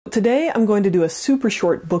Today I'm going to do a super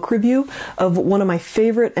short book review of one of my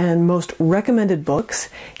favorite and most recommended books,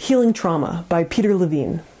 Healing Trauma by Peter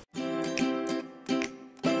Levine.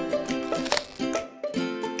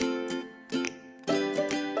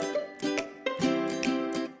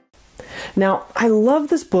 Now, I love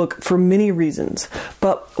this book for many reasons,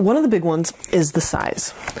 but one of the big ones is the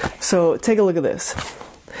size. So take a look at this.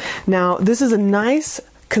 Now, this is a nice,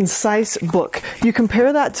 concise book. You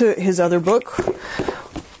compare that to his other book,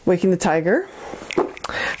 Waking the Tiger,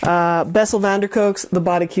 Bessel Van Der Kolk's The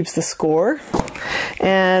Body Keeps the Score,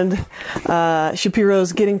 and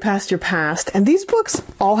Shapiro's Getting Past Your Past. And these books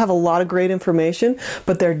all have a lot of great information,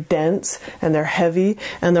 but they're dense and they're heavy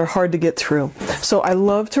and they're hard to get through. So I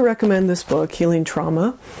love to recommend this book, Healing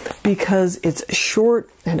Trauma, because it's short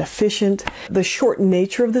and efficient. The short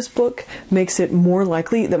nature of this book makes it more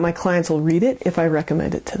likely that my clients will read it if I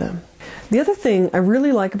recommend it to them. The other thing I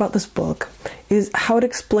really like about this book is how it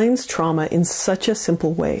explains trauma in such a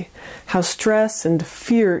simple way, how stress and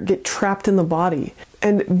fear get trapped in the body.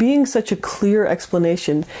 And being such a clear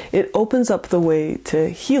explanation, it opens up the way to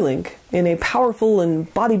healing in a powerful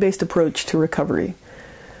and body-based approach to recovery.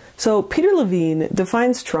 So Peter Levine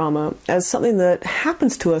defines trauma as something that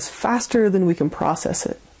happens to us faster than we can process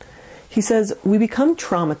it. He says we become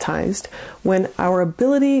traumatized when our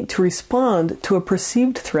ability to respond to a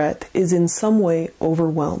perceived threat is in some way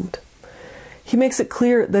overwhelmed. He makes it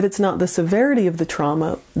clear that it's not the severity of the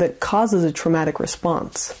trauma that causes a traumatic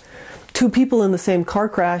response. Two people in the same car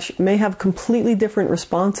crash may have completely different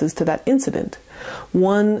responses to that incident,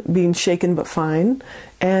 one being shaken but fine,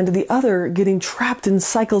 and the other getting trapped in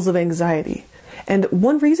cycles of anxiety. And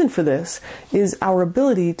one reason for this is our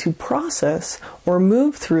ability to process or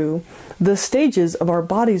move through the stages of our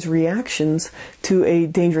body's reactions to a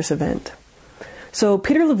dangerous event. So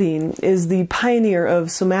Peter Levine is the pioneer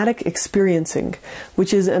of Somatic Experiencing,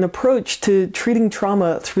 which is an approach to treating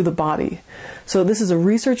trauma through the body. So this is a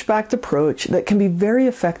research-backed approach that can be very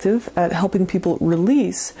effective at helping people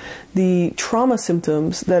release the trauma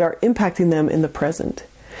symptoms that are impacting them in the present.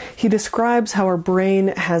 He describes how our brain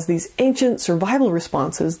has these ancient survival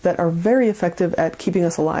responses that are very effective at keeping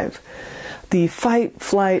us alive. The fight,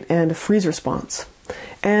 flight, and freeze response.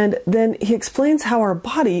 And then he explains how our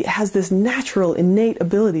body has this natural, innate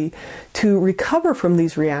ability to recover from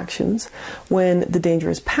these reactions when the danger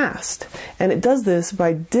is past. And it does this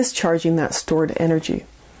by discharging that stored energy.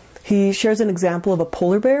 He shares an example of a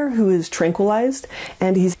polar bear who is tranquilized,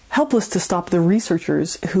 and he's helpless to stop the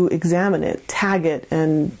researchers who examine it, tag it,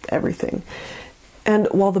 and everything. And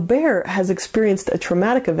while the bear has experienced a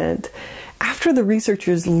traumatic event, after the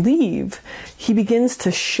researchers leave, he begins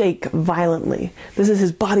to shake violently. This is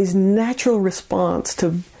his body's natural response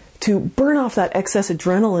to burn off that excess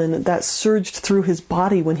adrenaline that surged through his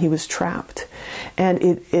body when he was trapped. And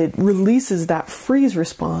it releases that freeze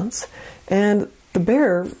response, and the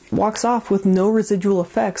bear walks off with no residual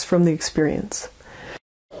effects from the experience.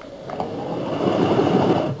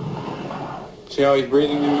 See how he's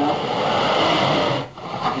breathing there now?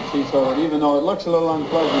 You can see, so even though it looks a little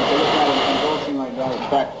unpleasant to look at him convulsing like that, in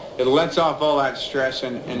fact, it lets off all that stress,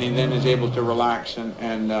 and he then is able to relax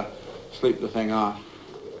and sleep the thing off.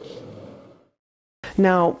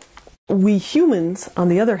 Now, we humans, on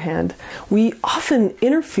the other hand, we often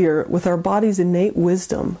interfere with our body's innate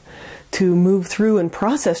wisdom to move through and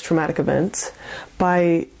process traumatic events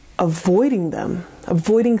by avoiding them,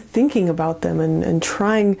 avoiding thinking about them, and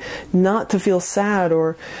trying not to feel sad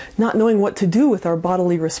or not knowing what to do with our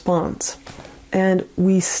bodily response. And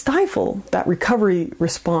we stifle that recovery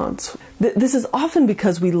response. This is often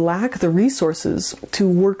because we lack the resources to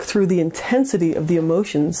work through the intensity of the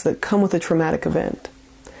emotions that come with a traumatic event.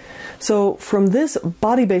 So from this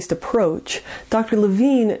body-based approach, Dr.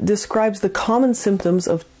 Levine describes the common symptoms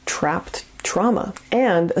of trapped trauma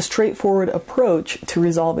and a straightforward approach to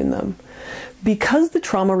resolving them. Because the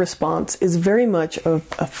trauma response is very much a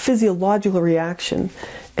physiological reaction,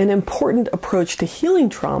 an important approach to healing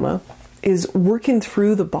trauma is working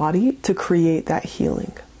through the body to create that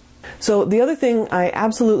healing. So the other thing I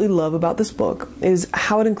absolutely love about this book is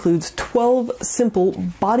how it includes 12 simple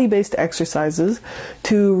body-based exercises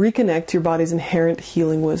to reconnect your body's inherent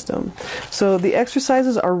healing wisdom. So the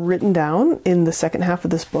exercises are written down in the second half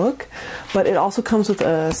of this book, but it also comes with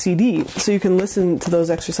a CD, so you can listen to those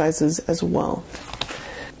exercises as well.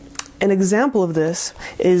 An example of this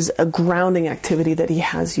is a grounding activity that he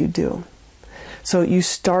has you do. So you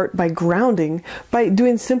start by grounding by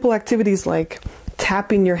doing simple activities like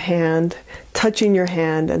tapping your hand, touching your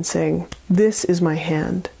hand, and saying, "This is my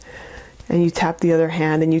hand." and you tap the other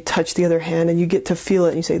hand and you touch the other hand and you get to feel it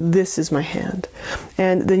and you say, this is my hand.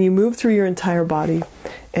 And then you move through your entire body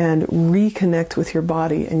and reconnect with your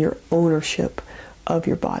body and your ownership of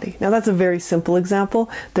your body. Now that's a very simple example.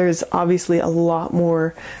 There's obviously a lot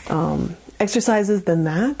more exercises than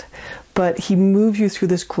that, but he moves you through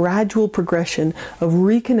this gradual progression of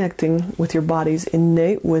reconnecting with your body's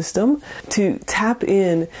innate wisdom to tap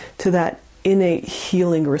in to that innate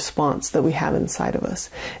healing response that we have inside of us.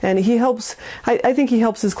 And he helps, I think he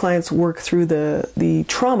helps his clients work through the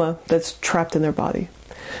trauma that's trapped in their body.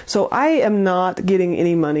 So I am not getting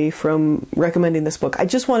any money from recommending this book. I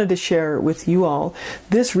just wanted to share with you all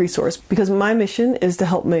this resource because my mission is to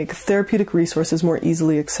help make therapeutic resources more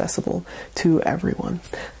easily accessible to everyone.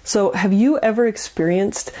 So have you ever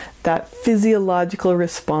experienced that physiological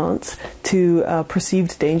response to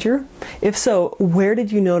perceived danger? If so, where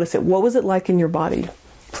did you notice it? What was it like in your body?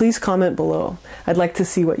 Please comment below. I'd like to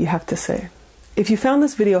see what you have to say. If you found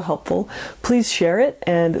this video helpful, please share it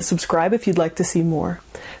and subscribe if you'd like to see more.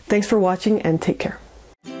 Thanks for watching and take care.